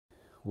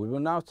We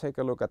will now take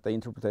a look at the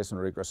interpretation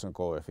of regression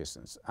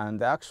coefficients, and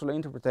the actual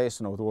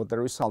interpretation of what the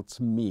results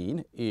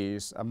mean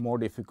is a more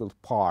difficult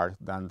part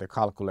than the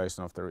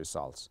calculation of the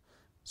results.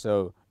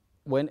 So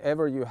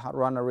whenever you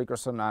run a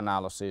regression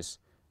analysis,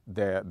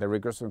 the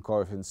regression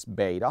coefficients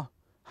beta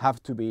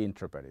have to be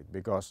interpreted,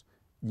 because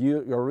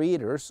your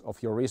readers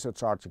of your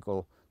research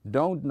article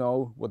don't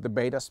know what the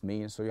betas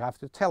mean, so you have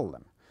to tell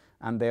them.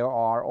 And there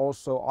are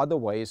also other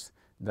ways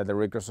that the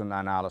regression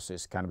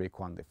analysis can be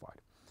quantified.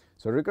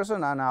 So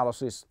regression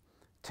analysis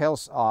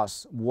tells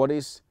us what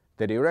is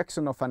the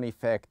direction of an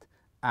effect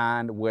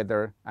and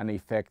whether an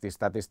effect is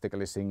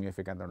statistically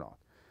significant or not.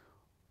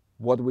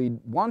 What we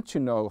want to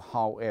know,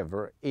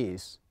 however,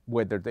 is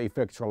whether the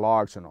effects are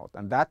large or not,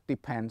 and that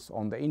depends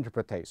on the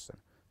interpretation.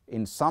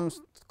 In some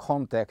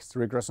contexts,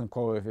 regression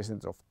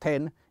coefficient of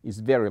 10 is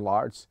very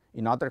large.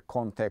 In other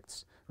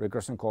contexts,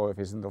 regression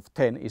coefficient of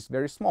 10 is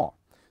very small.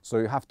 So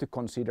you have to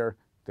consider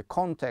the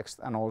context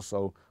and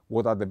also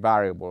what are the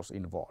variables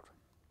involved.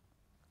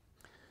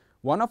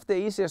 One of the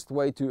easiest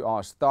way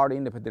to start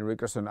independent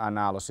regression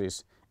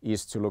analysis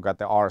is to look at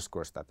the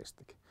R-square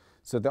statistic.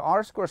 So the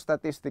R-square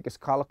statistic is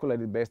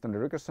calculated based on the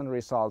regression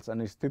results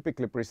and is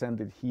typically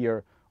presented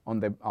here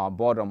on the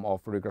bottom of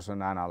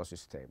regression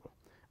analysis table.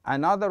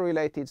 Another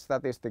related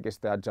statistic is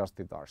the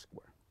adjusted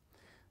R-square.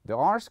 The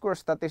R-square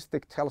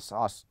statistic tells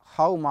us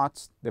how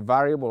much the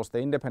variables, the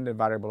independent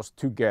variables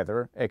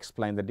together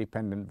explain the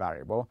dependent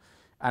variable,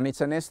 and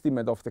it's an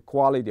estimate of the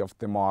quality of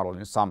the model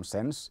in some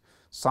sense.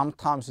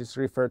 Sometimes it's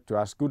referred to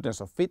as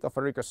goodness of fit of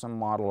a regression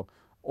model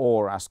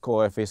or as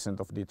coefficient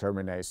of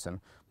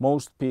determination.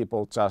 Most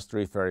people just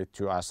refer it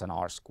to as an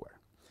R-square.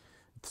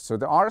 So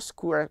the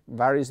R-square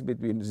varies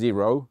between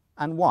 0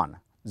 and 1.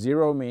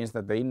 0 means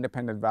that the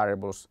independent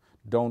variables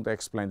don't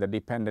explain the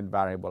dependent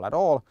variable at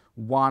all.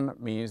 1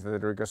 means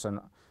that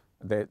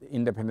the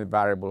independent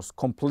variables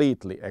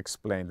completely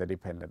explain the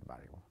dependent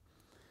variable.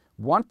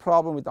 One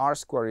problem with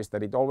R-square is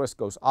that it always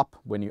goes up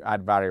when you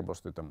add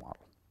variables to the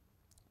model.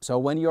 So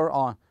when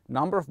your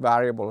number of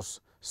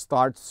variables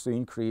starts to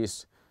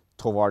increase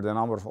toward the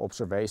number of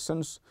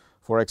observations,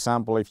 for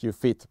example, if you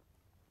fit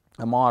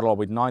a model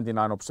with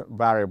 99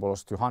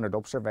 variables to 100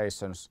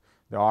 observations,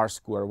 the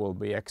R-square will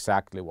be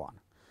exactly 1.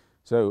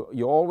 So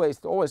it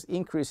always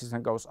increases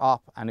and goes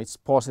up, and it's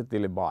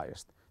positively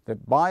biased. The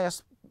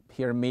bias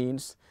here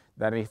means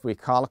that if we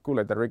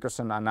calculate the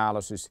regression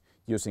analysis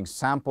using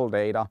sample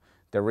data,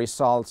 the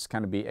results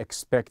can be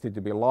expected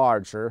to be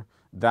larger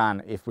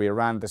than if we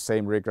ran the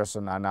same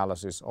regression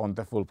analysis on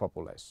the full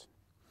population.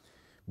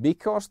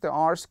 Because the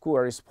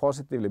R-square is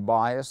positively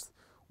biased,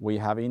 we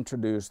have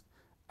introduced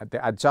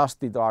the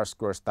adjusted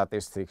R-square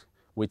statistic,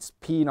 which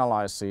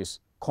penalizes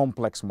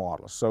complex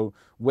models. So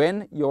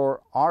when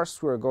your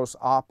R-square goes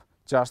up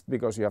just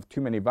because you have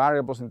too many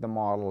variables in the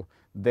model,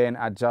 then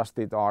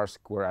adjusted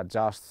R-square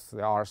adjusts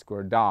the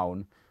R-square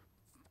down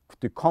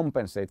to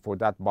compensate for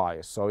that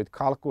bias. So it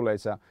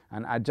calculates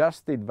an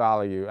adjusted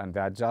value, and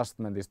the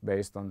adjustment is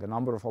based on the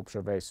number of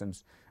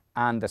observations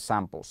and the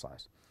sample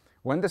size.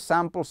 When the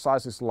sample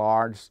size is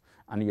large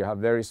and you have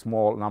very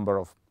small number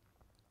of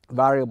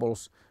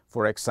variables,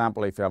 for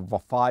example, if you have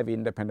 5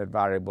 independent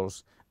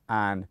variables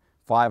and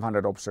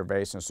 500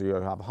 observations, so you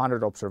have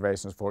 100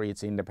 observations for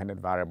each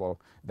independent variable,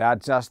 the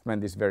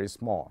adjustment is very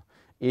small.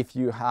 If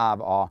you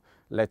have,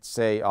 let's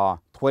say,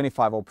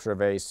 25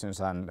 observations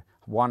and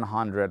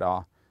 100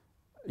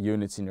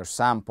 units in your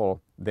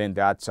sample, then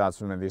the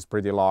adjustment is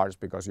pretty large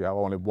because you have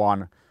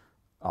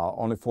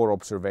only 4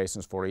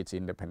 observations for each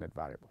independent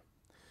variable.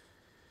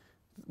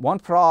 One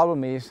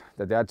problem is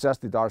that the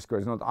adjusted R-square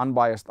is not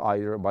unbiased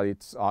either, but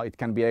it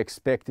can be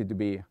expected to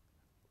be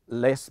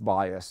less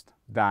biased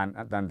than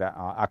the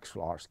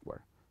actual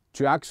R-square.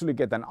 To actually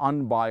get an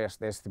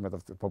unbiased estimate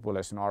of the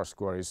population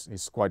R-square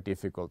is quite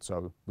difficult,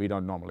 so we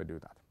don't normally do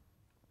that.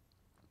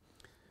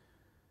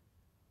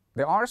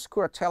 The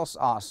R-square tells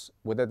us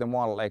whether the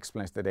model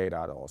explains the data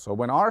at all. So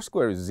when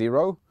R-square is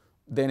 0,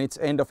 then it's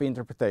end of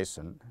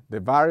interpretation.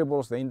 The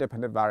variables, the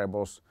independent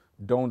variables,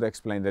 don't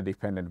explain the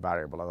dependent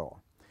variable at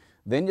all.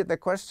 Then the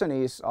question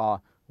is,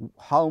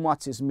 how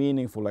much is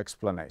meaningful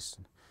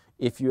explanation?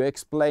 If you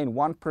explain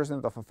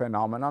 1% of a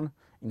phenomenon,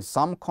 in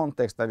some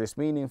context that is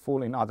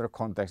meaningful, in other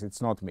contexts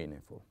it's not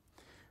meaningful.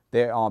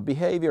 The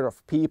behavior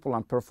of people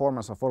and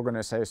performance of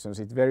organizations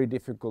is very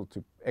difficult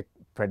to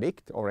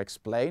predict or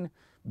explain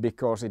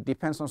because it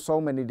depends on so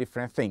many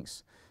different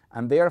things.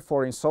 And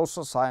therefore in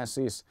social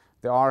sciences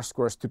the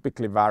R-squares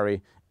typically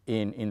vary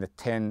in the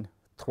 10,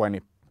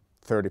 20,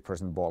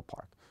 30%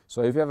 ballpark.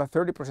 So if you have a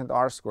 30%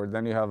 R-square,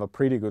 then you have a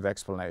pretty good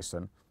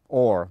explanation,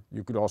 or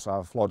you could also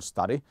have a flawed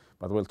study,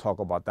 but we'll talk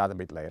about that a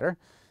bit later.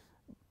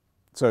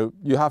 So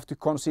you have to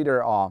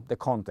consider the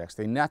context.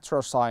 In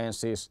natural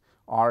sciences,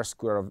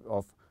 R-square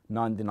of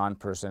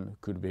 99%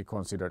 could be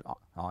considered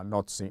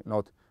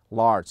not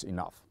large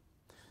enough.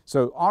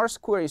 So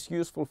R-square is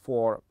useful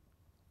for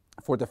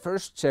the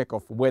first check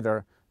of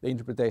whether the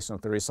interpretation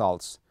of the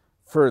results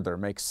further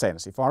makes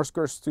sense. If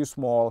R-square is too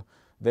small,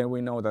 then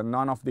we know that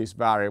none of these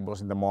variables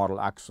in the model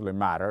actually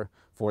matter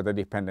for the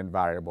dependent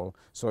variable.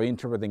 So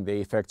interpreting the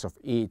effects of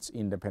each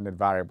independent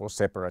variable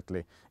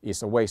separately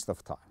is a waste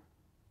of time.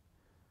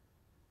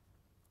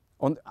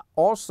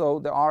 Also,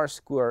 the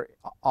R-square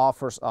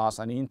offers us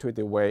an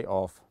intuitive way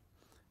of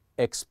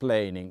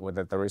explaining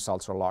whether the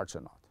results are large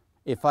or not.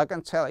 If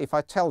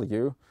I tell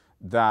you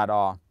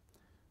that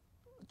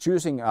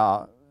choosing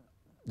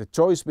the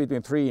choice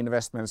between 3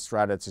 investment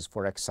strategies,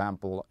 for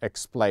example,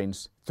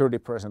 explains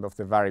 30% of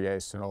the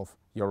variation of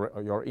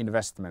your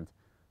investment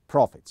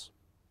profits,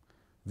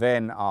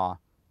 then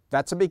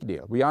that's a big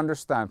deal. We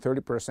understand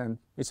 30%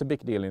 is a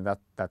big deal in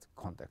that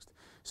context.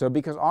 So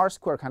because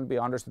R-square can be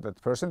understood as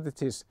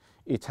percentages,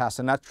 it has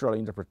a natural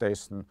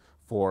interpretation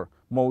for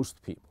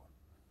most people.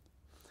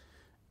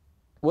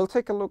 We'll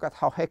take a look at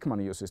how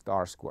Heckman uses the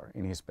R-square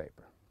in his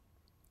paper.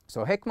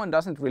 So Heckman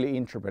doesn't really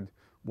interpret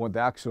what the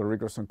actual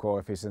regression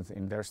coefficients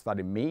in their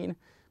study mean,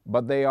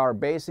 but they are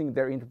basing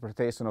their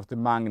interpretation of the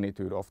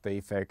magnitude of the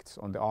effects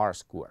on the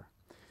R-square.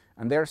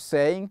 And they're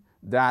saying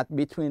that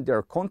between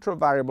their control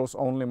variables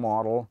only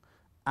model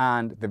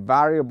and the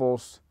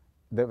variables,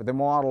 the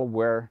model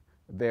where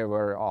there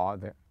were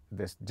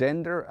this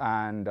gender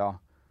and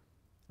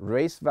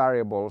race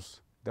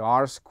variables, the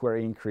R-square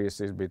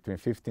increases between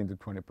 15 to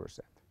 20%.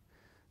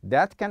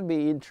 That can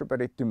be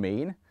interpreted to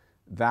mean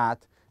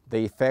that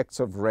the effects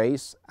of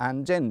race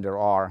and gender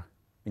are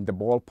in the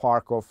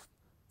ballpark of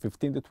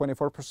 15 to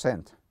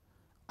 24%,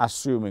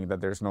 assuming that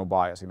there's no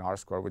bias in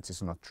R-square, which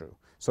is not true.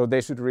 So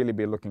they should really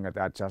be looking at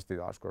the adjusted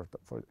R-square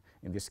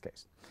in this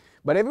case.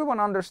 But everyone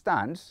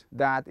understands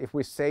that if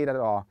we say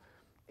that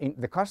in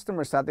the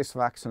customer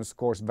satisfaction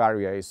scores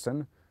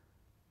variation,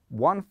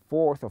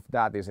 1/4 of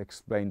that is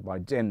explained by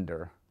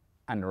gender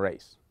and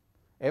race.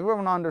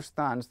 Everyone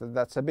understands that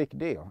that's a big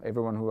deal,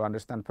 everyone who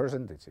understands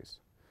percentages.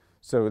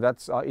 So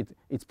that's,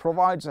 it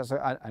provides us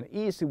an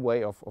easy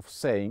way of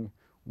saying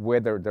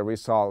whether the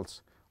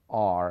results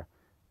are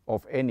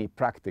of any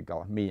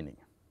practical meaning.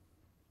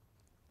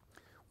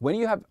 When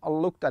you have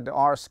looked at the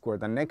R-square,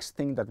 the next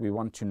thing that we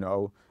want to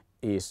know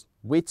is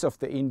which of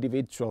the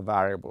individual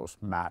variables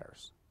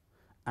matters.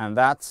 And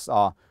that's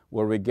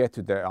where we get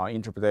to the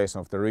interpretation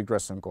of the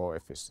regression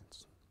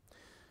coefficients.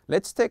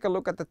 Let's take a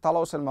look at the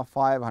Talouselämä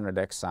 500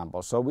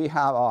 example. So we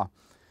have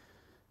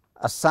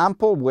a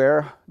sample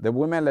where the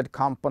women-led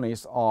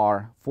companies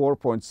are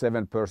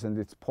 4.7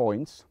 percentage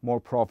points more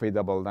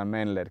profitable than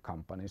men-led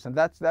companies. And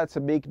that's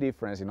a big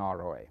difference in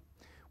ROA.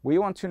 We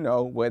want to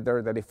know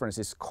whether the difference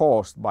is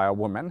caused by a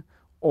woman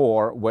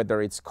or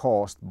whether it's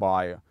caused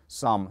by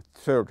some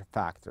third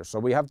factor. So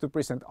we have to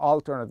present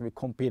alternative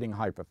competing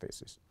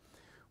hypotheses.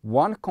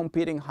 One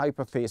competing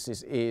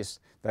hypothesis is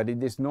that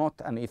it is not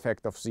an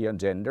effect of sea and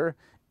gender.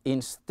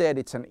 Instead,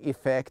 it's an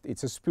effect,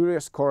 it's a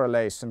spurious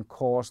correlation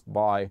caused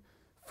by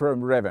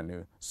firm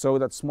revenue, so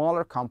that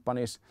smaller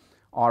companies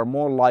are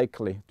more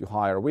likely to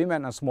hire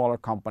women and smaller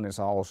companies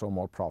are also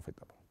more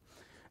profitable.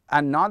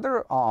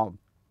 Another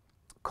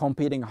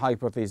competing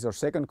hypothesis, or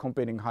second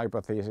competing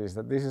hypothesis, is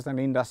that this is an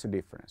industry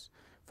difference.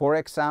 For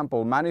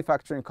example,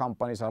 manufacturing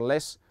companies are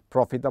less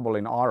profitable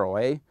in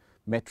ROA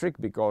metric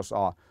because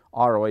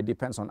ROA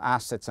depends on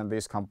assets, and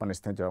these companies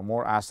tend to have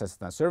more assets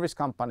than service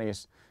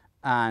companies,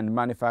 and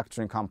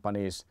manufacturing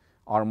companies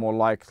are more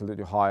likely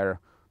to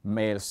hire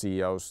male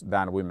CEOs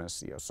than women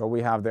CEOs. So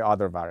we have the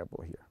other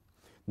variable here.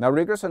 Now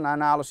regression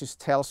analysis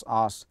tells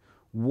us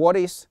what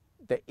is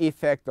the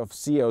effect of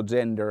CEO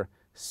gender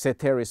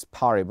ceteris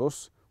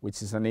paribus,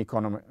 which is an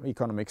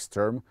economics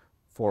term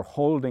for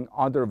holding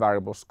other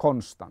variables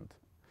constant.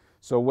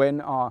 So when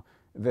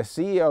the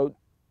CEO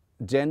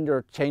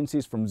gender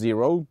changes from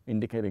 0,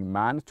 indicating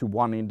man, to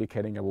 1,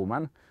 indicating a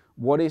woman,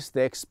 what is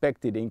the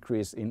expected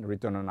increase in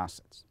return on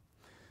assets?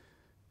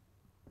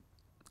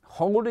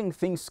 Holding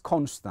things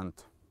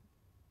constant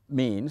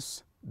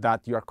means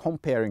that you are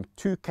comparing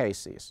two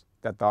cases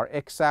that are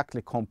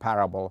exactly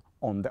comparable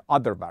on the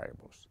other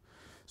variables.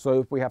 So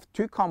if we have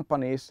two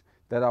companies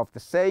that are of the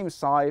same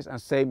size and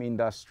same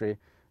industry,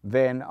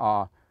 then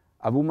a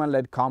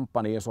woman-led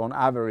company is on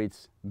average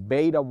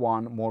beta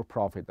 1 more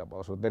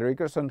profitable. So the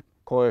regression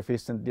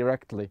coefficient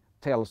directly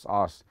tells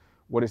us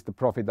what is the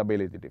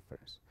profitability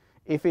difference.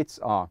 If it's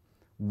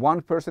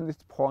 1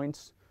 percentage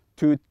points,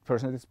 2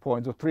 percentage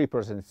points, or 3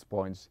 percentage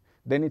points,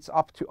 then it's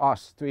up to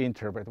us to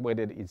interpret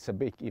whether it's a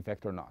big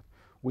effect or not.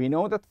 We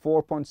know that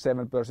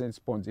 4.7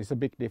 percentage points is a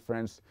big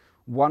difference,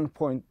 1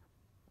 point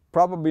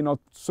probably not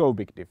so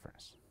big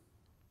difference.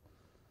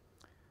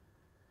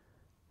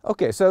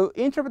 Okay, so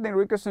interpreting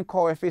regression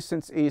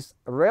coefficients is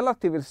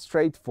relatively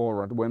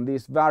straightforward when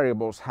these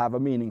variables have a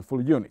meaningful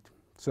unit.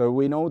 So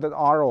we know that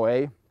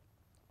ROA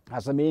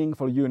has a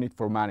meaningful unit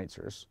for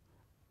managers.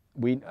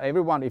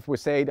 If we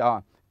say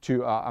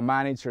to a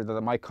manager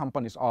that my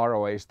company's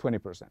ROA is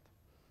 20%,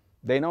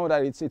 they know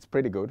that it's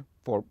pretty good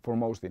for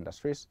most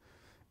industries.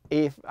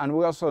 And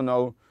we also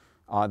know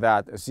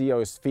that 0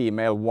 is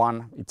female,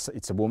 1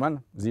 it's a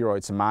woman, 0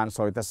 it's a man,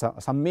 so it has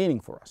some meaning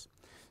for us.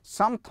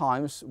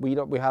 Sometimes we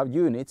have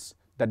units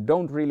that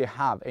don't really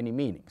have any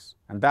meanings,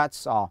 and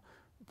that's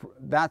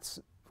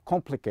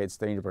complicates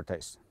the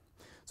interpretation.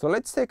 So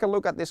let's take a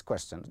look at this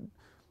question.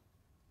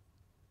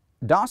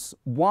 Does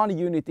 1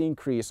 unit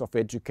increase of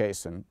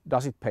education,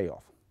 does it pay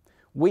off?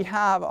 We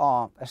have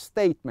a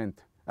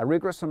statement, a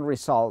regression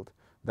result,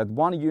 that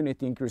 1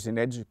 unit increase in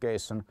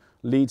education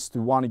leads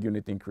to 1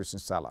 unit increase in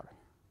salary.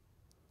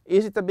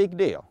 Is it a big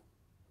deal?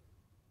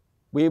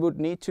 We would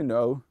need to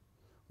know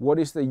what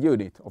is the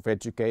unit of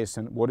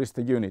education, what is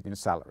the unit in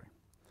salary.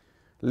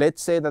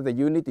 Let's say that the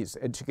unit is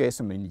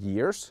education in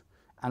years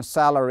and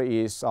salary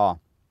is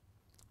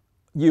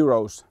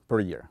euros per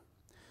year.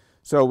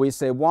 So we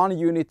say 1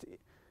 unit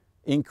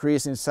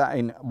increase in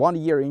 1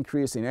 year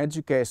increase in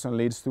education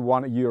leads to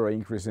 €1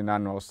 increase in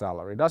annual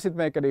salary. Does it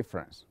make a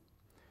difference?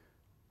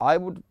 I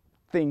would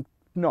think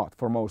not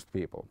for most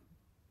people.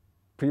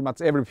 Pretty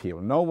much every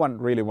people. No one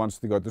really wants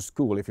to go to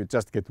school if you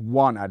just get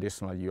 1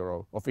 additional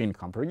euro of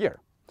income per year.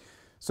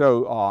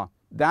 So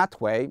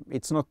that way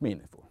it's not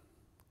meaningful.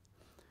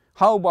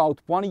 How about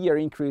 1 year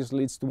increase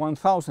leads to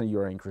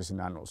 €1,000 increase in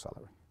annual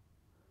salary?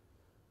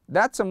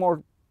 That's a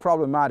more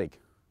problematic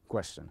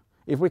question.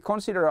 If we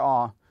consider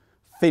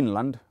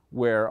Finland,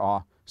 where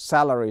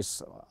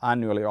salaries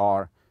annually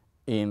are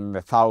in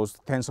the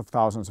tens of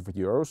thousands of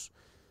euros,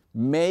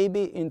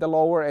 maybe in the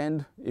lower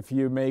end, if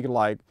you make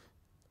like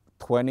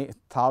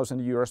 20,000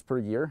 euros per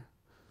year,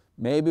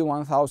 maybe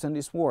 1,000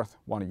 is worth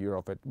 1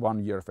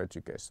 year of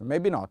education.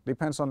 Maybe not,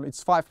 depends on,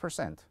 it's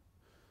 5%.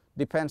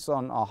 Depends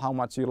on how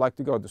much you like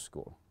to go to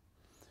school.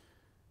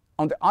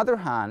 On the other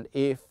hand,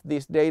 if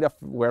this data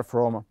were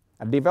from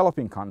a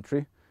developing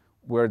country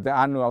where the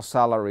annual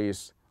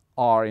salaries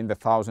are in the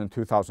 1,000,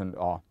 2,000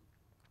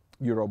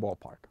 euro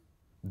ballpark,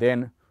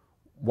 then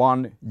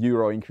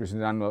 €1 increase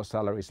in annual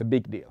salary is a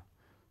big deal.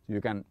 You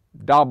can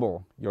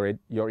double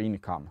your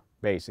income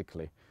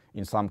basically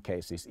in some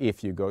cases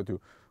if you go to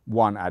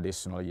 1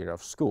 additional year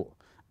of school,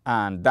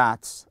 and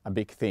that's a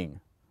big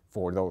thing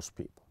for those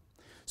people.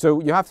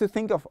 So you have to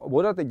think of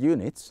what are the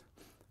units,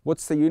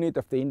 what's the unit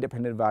of the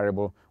independent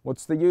variable,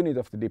 what's the unit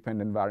of the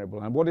dependent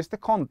variable, and what is the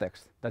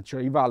context that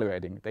you're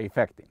evaluating the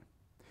effect in.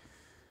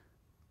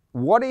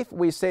 What if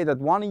we say that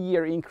 1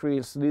 year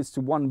increase leads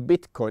to 1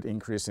 Bitcoin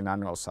increase in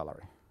annual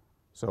salary?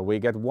 So we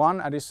get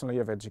 1 additional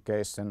year of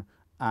education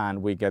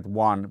and we get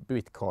 1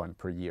 Bitcoin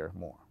per year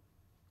more.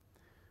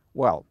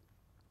 Well,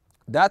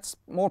 that's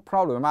more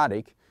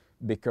problematic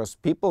because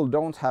people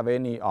don't have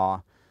any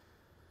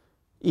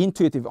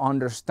intuitive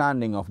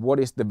understanding of what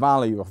is the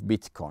value of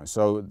Bitcoin.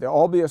 So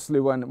obviously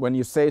when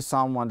you say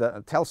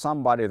tell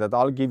somebody that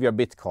I'll give you a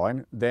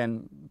Bitcoin,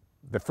 then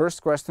the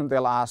first question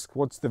they'll ask,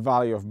 what's the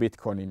value of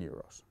Bitcoin in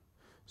euros?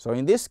 So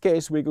in this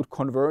case, we could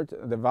convert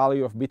the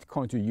value of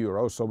Bitcoin to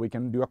euros, so we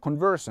can do a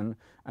conversion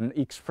and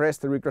express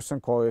the regression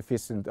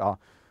coefficient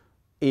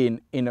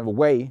in a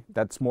way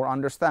that's more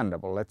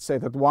understandable. Let's say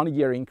that 1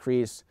 year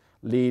increase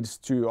leads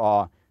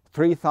to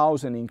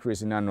 3,000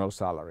 increase in annual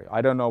salary.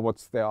 I don't know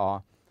what's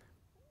the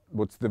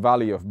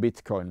value of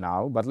Bitcoin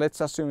now, but let's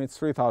assume it's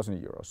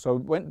 3,000 euros.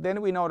 So then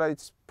we know that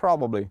it's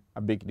probably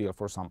a big deal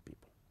for some people.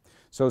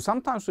 So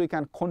sometimes we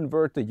can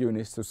convert the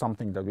units to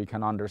something that we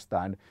can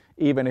understand,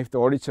 even if the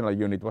original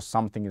unit was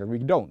something that we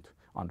don't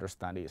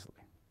understand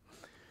easily.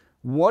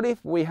 What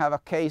if we have a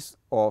case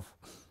of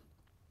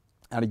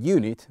a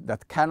unit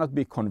that cannot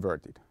be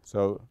converted?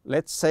 So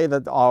let's say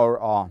that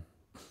our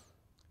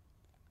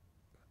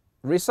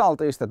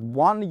result is that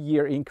 1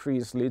 year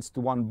increase leads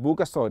to 1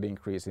 Bugasoid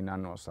increase in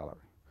annual salary.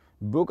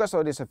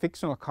 Bugasoid is a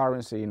fictional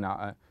currency in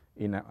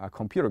a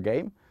computer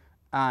game,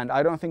 and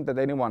I don't think that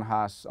anyone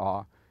has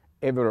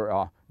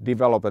ever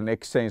developed an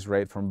exchange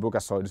rate from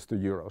Bugasoids to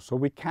euros. So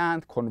we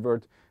can't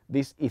convert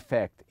this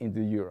effect into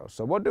euros.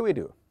 So what do we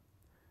do?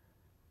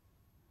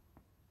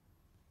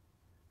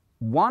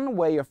 One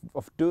way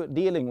of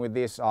dealing with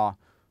this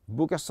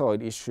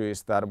Bugasoid issue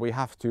is that we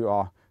have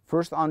to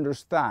first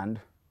understand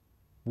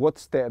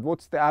what's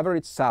the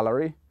average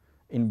salary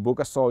in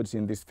Bugasoids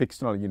in this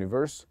fictional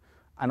universe,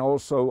 and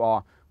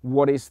also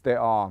what is the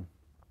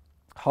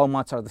how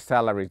much are the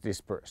salaries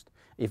dispersed.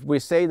 If we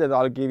say that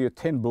I'll give you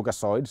 10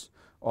 Bugasoids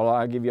or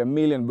I'll give you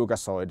 1,000,000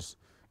 Bugasoids,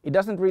 it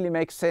doesn't really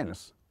make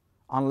sense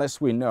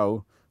unless we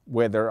know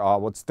whether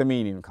what's the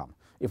mean income.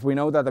 If we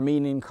know that the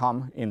mean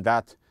income in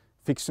that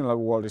fictional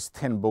world is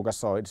 10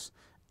 Bugasoids,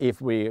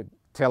 if we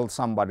tell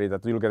somebody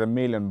that you'll get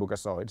 1,000,000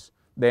 Bugasoids,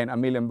 then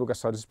 1,000,000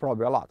 Bugasoids is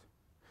probably a lot.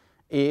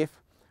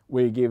 If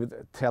we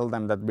tell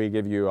them that we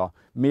give you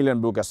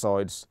 1,000,000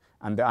 Bugasoids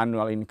and the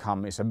annual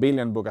income is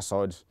 1,000,000,000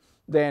 Bugasoids,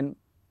 then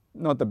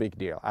not a big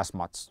deal as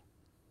much.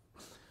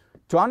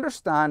 To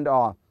understand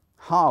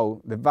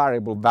how the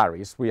variable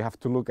varies, we have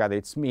to look at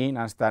its mean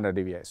and standard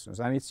deviations.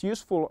 And it's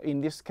useful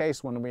in this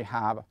case when we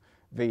have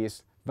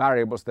these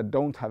variables that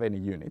don't have any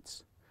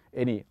units,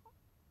 any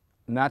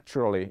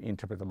naturally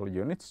interpretable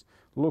units.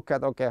 Look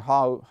at, okay,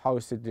 how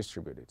is it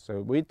distributed?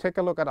 So we take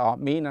a look at our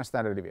mean and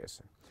standard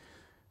deviation.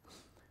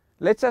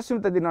 Let's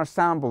assume that in our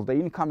sample the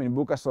income in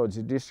Bugasoids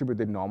is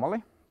distributed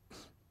normally.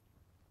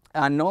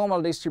 And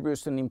normal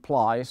distribution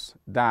implies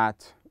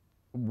that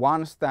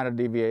 1 standard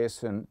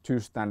deviation,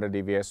 2 standard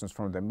deviations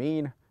from the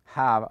mean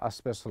have a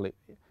special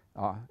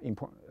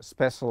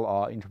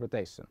special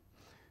interpretation.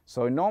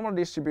 So in normal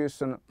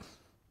distribution,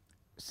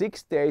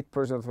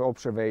 68% of the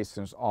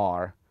observations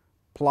are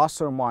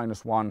plus or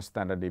minus 1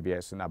 standard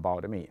deviation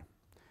above the mean.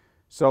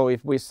 So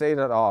if we say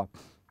that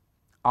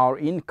our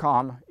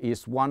income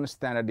is 1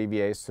 standard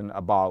deviation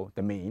above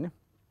the mean,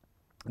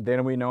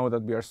 then we know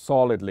that we are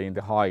solidly in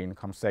the high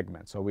income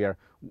segment. So we are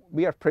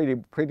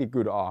pretty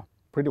good,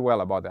 pretty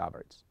well above the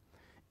average.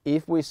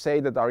 If we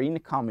say that our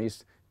income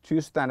is 2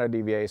 standard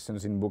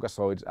deviations in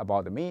Buccasoids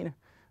above the mean,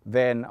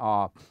 then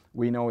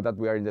we know that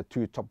we are in the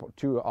top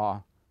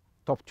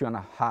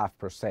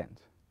 2.5%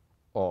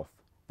 of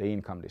the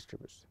income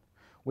distribution.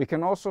 We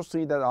can also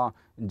see that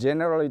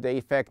generally the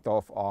effect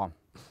of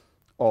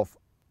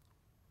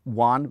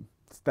 1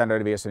 standard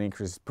deviation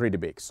increase is pretty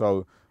big.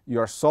 So you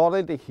are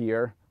solidly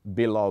here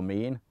below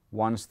mean,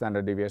 1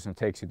 standard deviation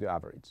takes you to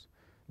average.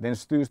 Then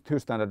 2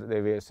 standard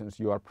deviations,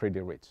 you are pretty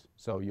rich.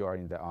 So you are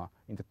in the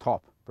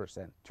top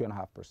percent,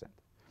 2.5%.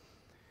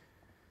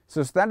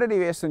 So standard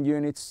deviation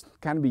units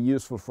can be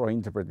useful for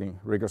interpreting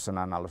regression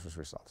analysis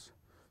results.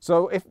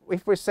 So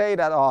if we say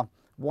that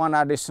 1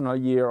 additional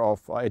year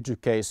of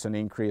education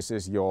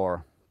increases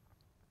your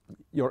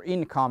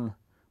income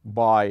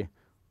by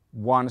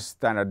 1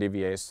 standard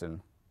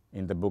deviation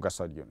in the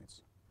Buccasoid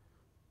units,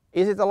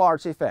 is it a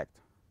large effect?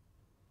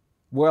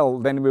 Well,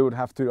 then we would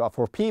have to,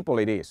 for people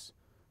it is,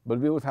 but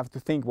we would have to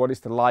think what is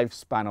the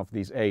lifespan of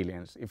these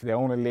aliens. If they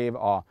only live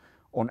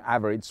on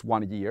average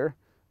 1 year,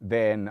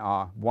 then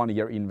 1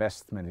 year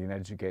investment in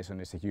education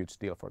is a huge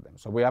deal for them.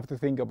 So we have to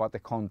think about the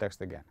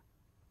context again.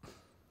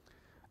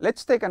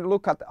 Let's take a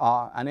look at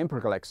an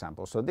empirical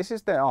example. So this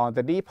is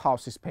the Deep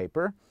Houses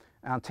paper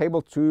and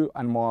table 2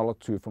 and model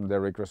 2 from the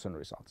regression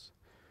results.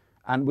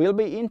 And we'll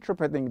be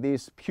interpreting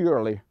these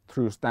purely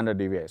through standard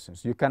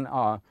deviations. You can,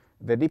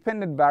 the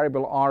dependent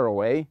variable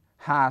ROA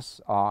has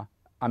a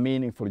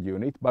meaningful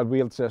unit, but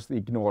we'll just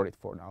ignore it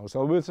for now.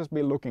 So we'll just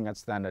be looking at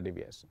standard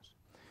deviations.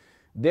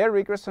 Their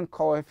regression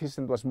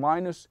coefficient was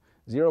minus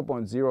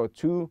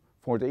 0.02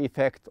 for the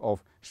effect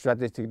of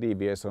statistic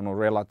deviation or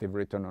relative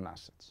return on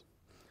assets.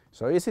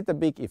 So is it a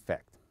big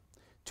effect?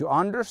 To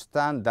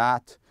understand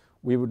that,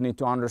 we would need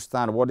to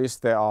understand what is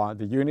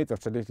the unit of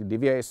statistic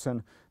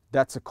deviation.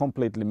 That's a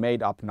completely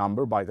made up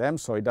number by them,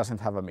 so it doesn't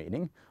have a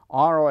meaning.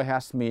 ROA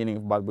has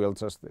meaning, but we'll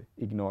just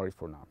ignore it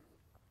for now.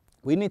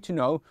 We need to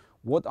know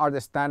what are the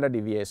standard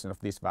deviations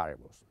of these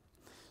variables.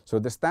 So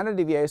the standard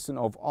deviation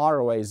of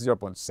ROA is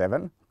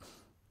 0.7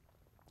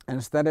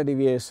 and standard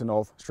deviation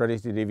of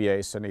statistic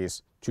deviation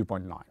is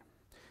 2.9.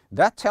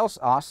 That tells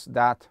us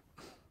that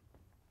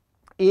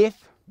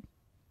if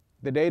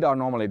the data are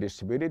normally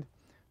distributed,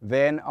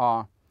 then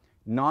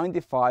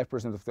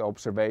 95% of the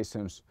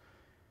observations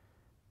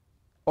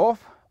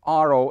of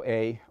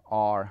ROA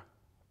are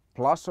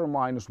plus or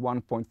minus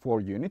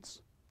 1.4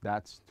 units.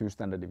 That's 2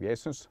 standard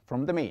deviations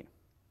from the mean.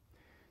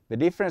 The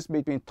difference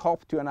between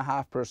top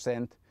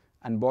 2.5%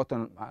 and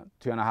bottom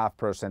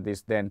 2.5%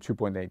 is then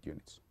 2.8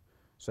 units.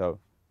 So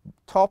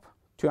top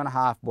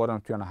 2.5,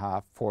 bottom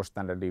 2.5, 4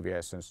 standard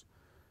deviations,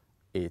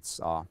 it's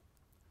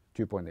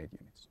 2.8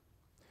 units.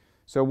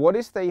 So what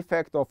is the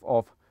effect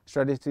of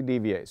statistic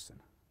deviation?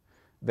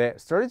 The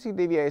statistic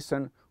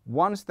deviation,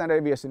 1 standard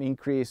deviation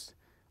increase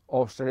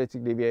of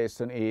statistic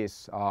deviation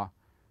is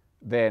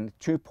then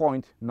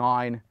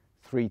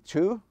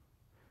 2.932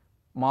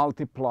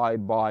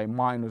 multiplied by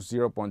minus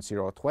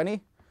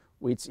 0.020,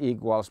 which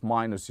equals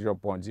minus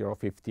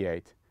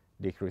 0.058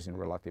 decrease in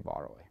relative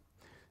ROA.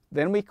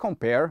 Then we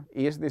compare,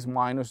 is this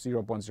minus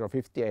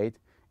 0.058,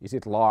 is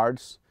it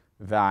large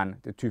than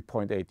the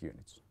 2.8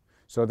 units?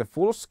 So the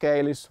full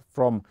scale is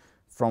from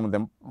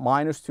the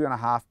minus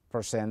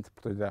 2.5%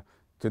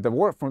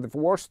 from the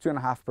worst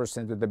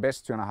 2.5% to the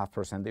best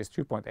 2.5% is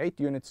 2.8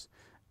 units.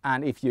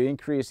 And if you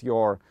increase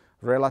your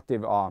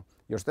relative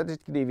your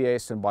statistic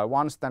deviation by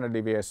 1 standard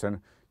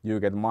deviation, you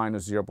get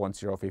minus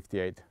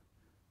 0.058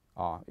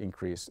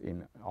 increase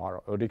in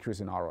or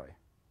decrease in ROA.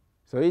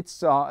 So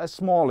it's a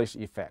smallish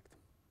effect.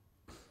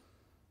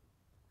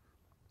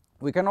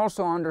 We can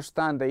also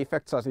understand the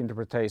effect size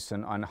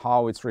interpretation and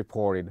how it's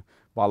reported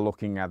by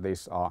looking at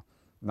this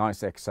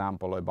nice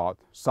example about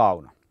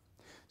sauna.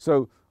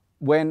 So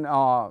when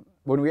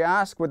we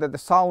ask whether the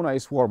sauna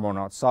is warm or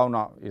not,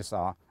 sauna is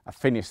a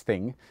Finnish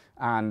thing,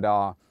 and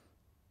a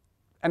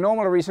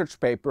normal research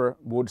paper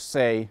would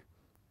say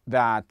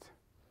that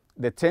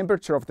the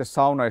temperature of the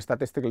sauna is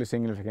statistically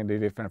significantly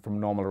different from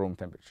normal room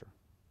temperature.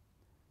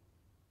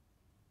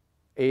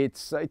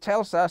 It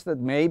tells us that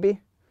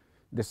maybe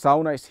the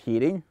sauna is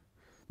heating,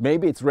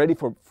 maybe it's ready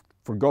for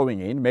going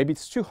in, maybe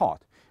it's too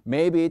hot,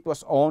 maybe it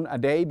was on a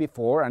day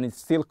before and it's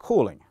still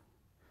cooling.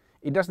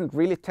 It doesn't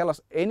really tell us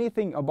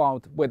anything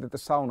about whether the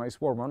sauna is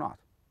warm or not.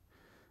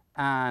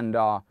 And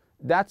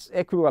that's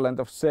equivalent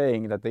of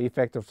saying that the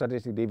effect of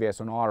statistic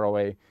deviation on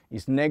ROA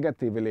is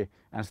negatively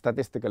and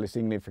statistically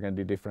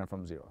significantly different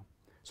from 0.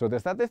 So the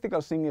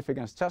statistical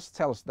significance just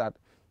tells that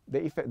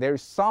there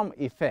is some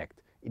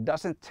effect. It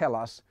doesn't tell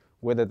us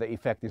whether the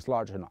effect is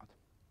large or not.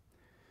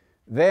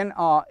 Then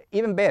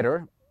even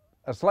better,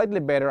 a slightly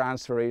better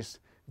answer is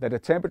that the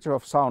temperature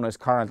of sauna is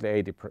currently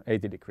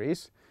 80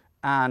 degrees,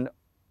 and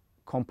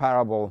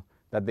comparable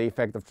that the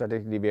effect of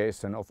static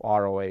deviation of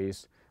ROA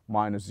is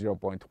minus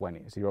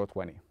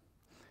 0.20.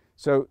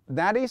 So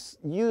that is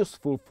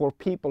useful for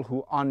people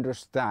who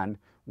understand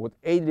what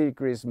 80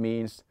 degrees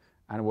means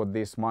and what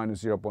this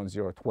minus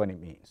 0.020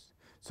 means.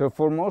 So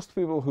for most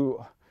people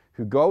who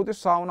go to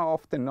sauna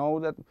often know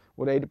that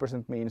what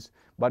 80% means,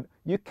 but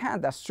you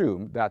can't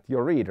assume that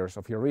your readers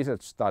of your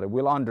research study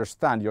will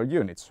understand your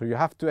units, so you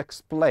have to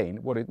explain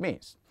what it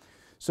means.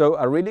 So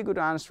a really good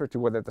answer to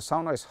whether the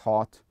sauna is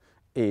hot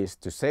is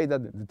to say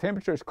that the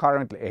temperature is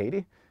currently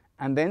 80,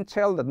 and then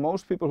tell that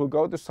most people who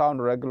go to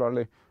sauna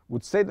regularly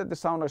would say that the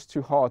sauna is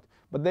too hot,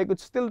 but they could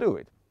still do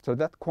it. So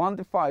that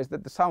quantifies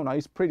that the sauna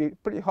is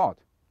pretty hot.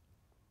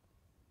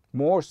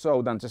 More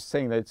so than just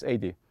saying that it's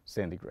 80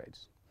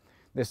 centigrades.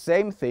 The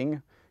same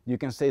thing, you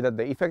can say that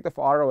the effect of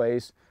ROA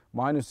is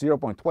minus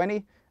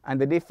 0.20, and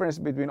the difference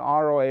between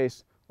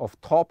ROAs of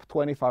top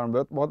 25 and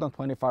bottom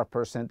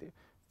 25%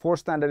 for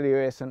standard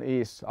deviation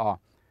is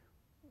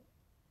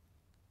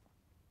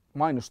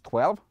minus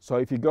 12. So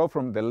if you go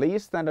from the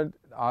least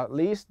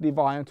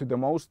deviant to the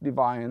most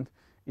deviant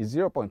is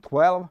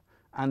 0.12,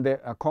 and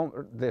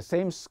the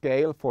same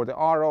scale for the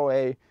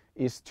ROA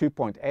is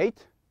 2.8.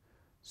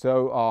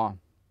 So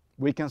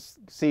we can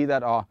see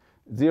that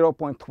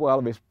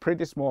 0.12 is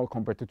pretty small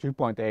compared to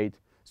 2.8,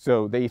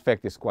 so the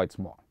effect is quite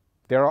small.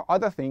 There are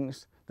other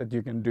things that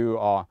you can do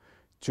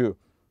to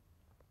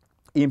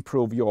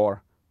improve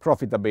your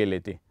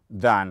profitability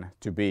than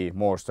to be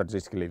more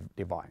statistically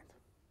deviant.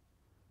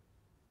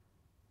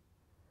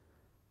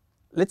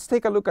 Let's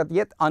take a look at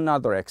yet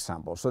another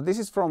example. So this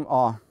is from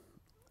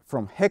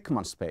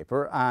Heckman's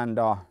paper, and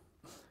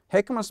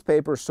Heckman's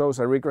paper shows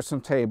a regression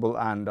table,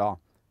 and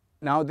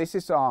now this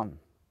is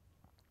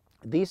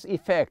these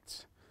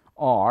effects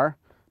are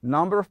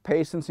number of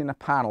patients in a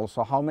panel,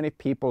 so how many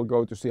people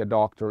go to see a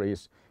doctor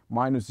is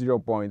minus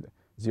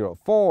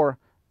 0.04,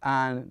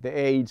 and the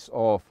age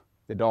of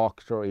the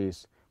doctor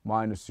is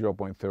minus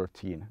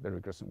 0.13, the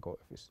regression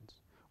coefficients.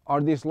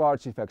 Are these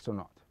large effects or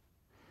not?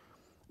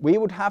 We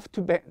would have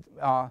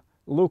to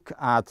look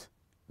at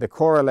the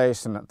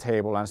correlation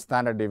table and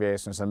standard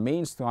deviations and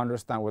means to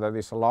understand whether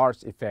these are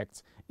large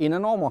effects in a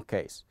normal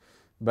case.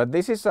 But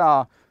this is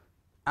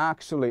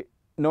actually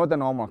not a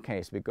normal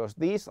case, because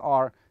these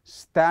are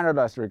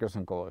standardized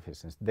regression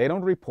coefficients. They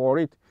don't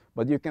report it,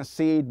 but you can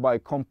see it by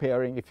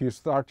comparing. If you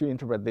start to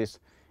interpret this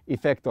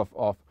effect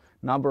of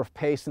number of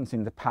patients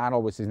in the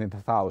panel, which is in the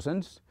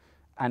thousands,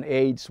 and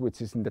age,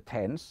 which is in the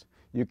tens,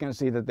 you can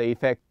see that the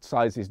effect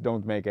sizes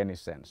don't make any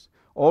sense.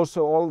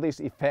 Also, all these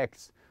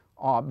effects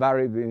are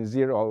vary between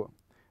 0,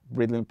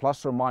 between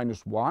plus or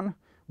minus 1,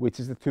 which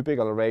is the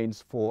typical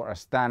range for a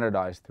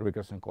standardized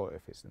regression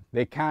coefficient.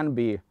 They can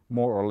be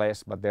more or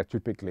less, but they're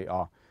typically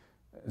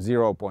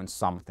 0 point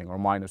something or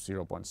minus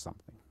 0 point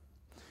something.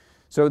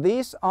 So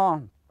these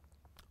are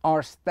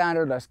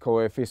standardized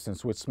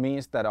coefficients, which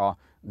means that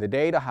the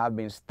data have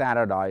been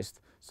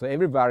standardized. So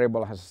every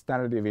variable has a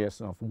standard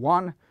deviation of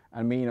 1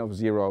 and mean of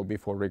 0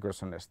 before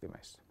regression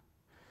estimation.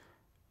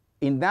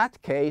 In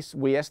that case,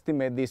 we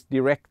estimate this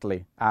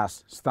directly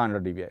as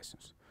standard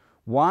deviations.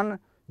 One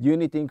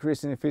unit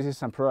increase in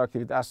efficiency and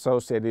productivity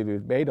associated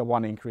with beta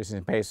 1 increase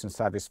in patient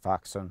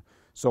satisfaction.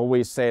 So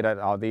we say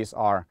that these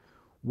are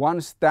one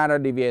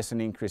standard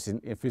deviation increase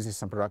in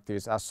efficiency and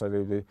productivity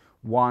associated with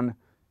one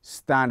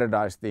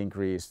standardized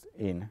increase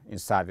in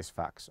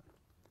satisfaction.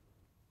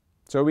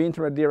 So we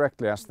interpret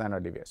directly as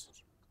standard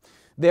deviations.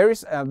 There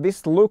is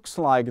this looks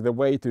like the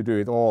way to do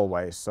it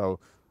always. So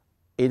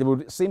it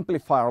would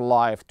simplify our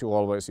life to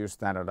always use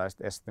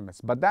standardized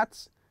estimates, but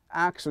that's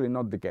actually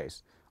not the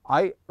case.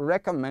 I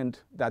recommend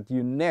that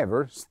you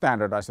never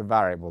standardize a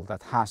variable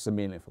that has a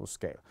meaningful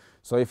scale.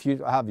 So if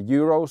you have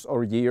euros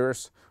or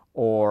years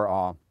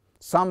or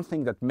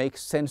something that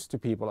makes sense to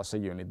people as a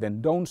unit,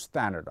 then don't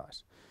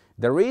standardize.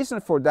 The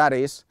reason for that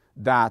is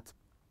that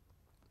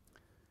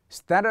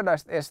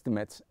standardized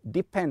estimates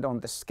depend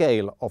on the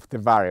scale of the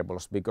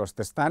variables, because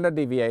the standard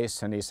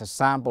deviation is a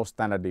sample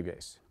standard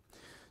deviation.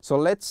 So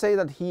let's say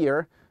that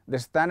here the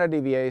standard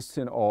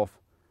deviation of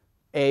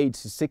age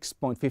is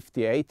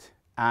 6.58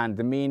 and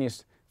the mean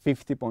is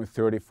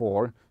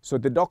 50.34, so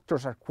the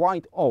doctors are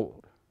quite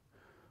old.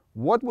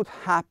 What would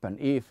happen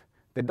if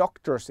the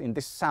doctors in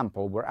this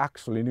sample were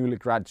actually newly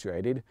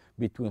graduated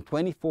between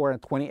 24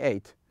 and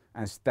 28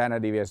 and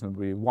standard deviation would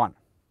be 1?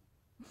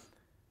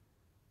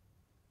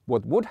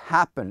 What would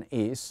happen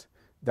is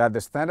that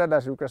the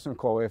standardized regression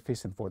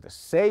coefficient for the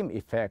same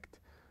effect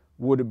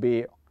would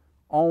be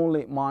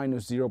only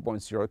minus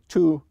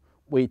 0.02,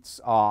 which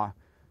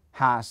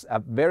has a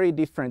very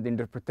different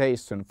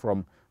interpretation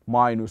from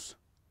minus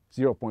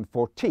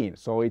 0.14.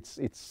 So it's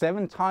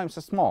 7 times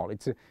as small.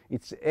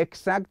 It's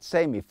exact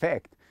same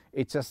effect.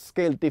 It's just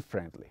scaled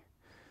differently.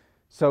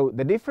 So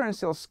the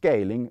differential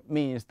scaling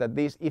means that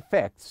these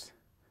effects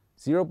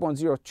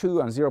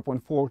 0.02 and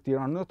 0.14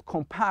 are not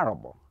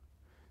comparable.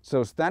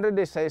 So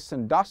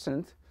standardization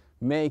doesn't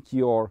make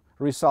your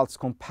results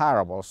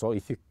comparable. So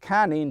if you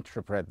can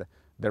interpret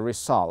the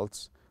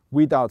results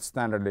without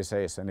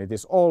standardization, it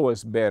is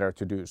always better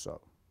to do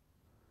so.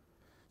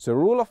 So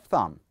rule of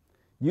thumb,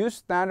 use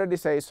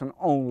standardization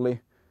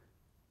only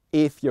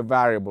if your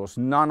variables,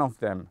 none of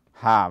them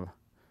have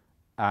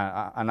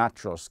a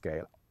natural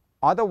scale.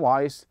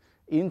 Otherwise,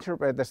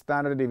 interpret the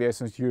standard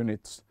deviations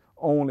units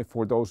only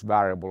for those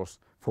variables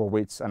for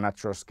which a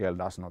natural scale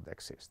does not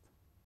exist.